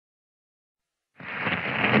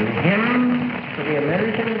and hymn to the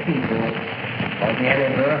American people on the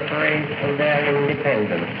anniversary of their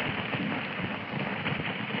independence.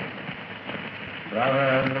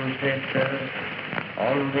 Brothers and sisters,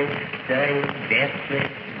 on this day,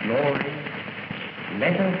 deathless glory,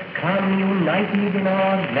 let us come united in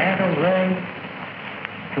our glad array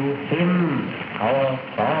to hymn our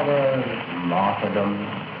father's martyrdom.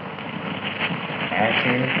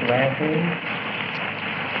 Ashes to ashes,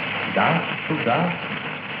 dust to dust,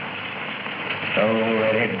 so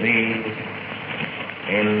let it be.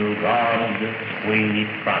 In God we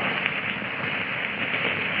trust.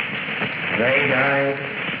 They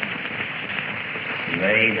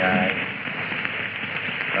died,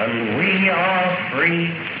 and we are free.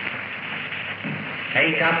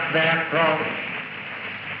 Take up their cross,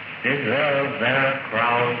 deserve their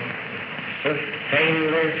crown. The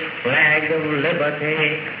stainless flag of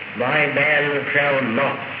liberty by man shall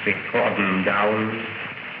not be trodden down.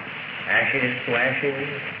 Ashes to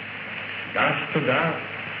ashes, dust to dust,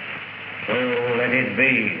 so let it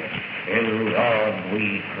be. In God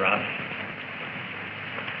we trust.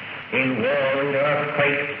 In war and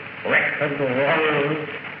earthquake, wreck and wrong,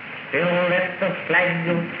 still let the flag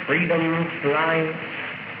of freedom fly.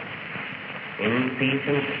 In peace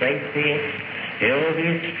and safety, still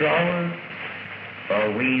be strong,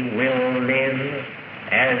 for we will live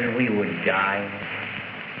as we would die.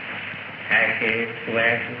 Ashes to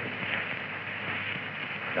ashes,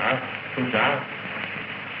 dust to dust,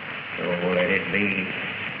 so let it be.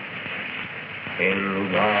 In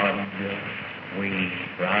God we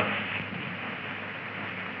trust.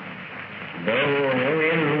 Though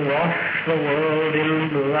in wash the world in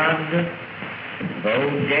blood, though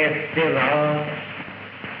death devour,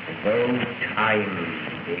 though time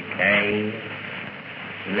decay,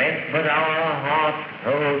 let but our hearts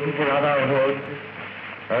hold brotherhood,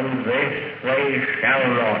 and this they shall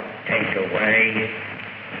not take away.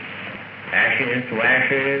 Ashes to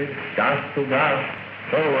ashes, dust to dust,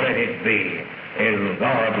 so let it be. In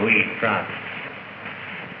God we trust.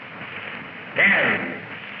 Stand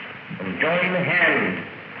and join hands,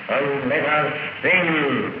 and let us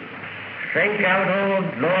sing. Shrink out,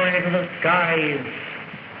 O glory, to the skies.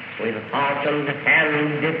 With heart and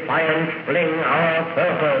hand defiant fling our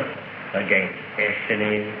purpose against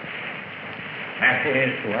destiny.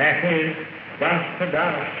 Ashes to ashes, dust to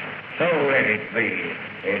dust, so let it be.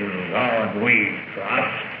 In God we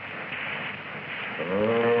trust.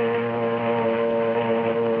 Oh,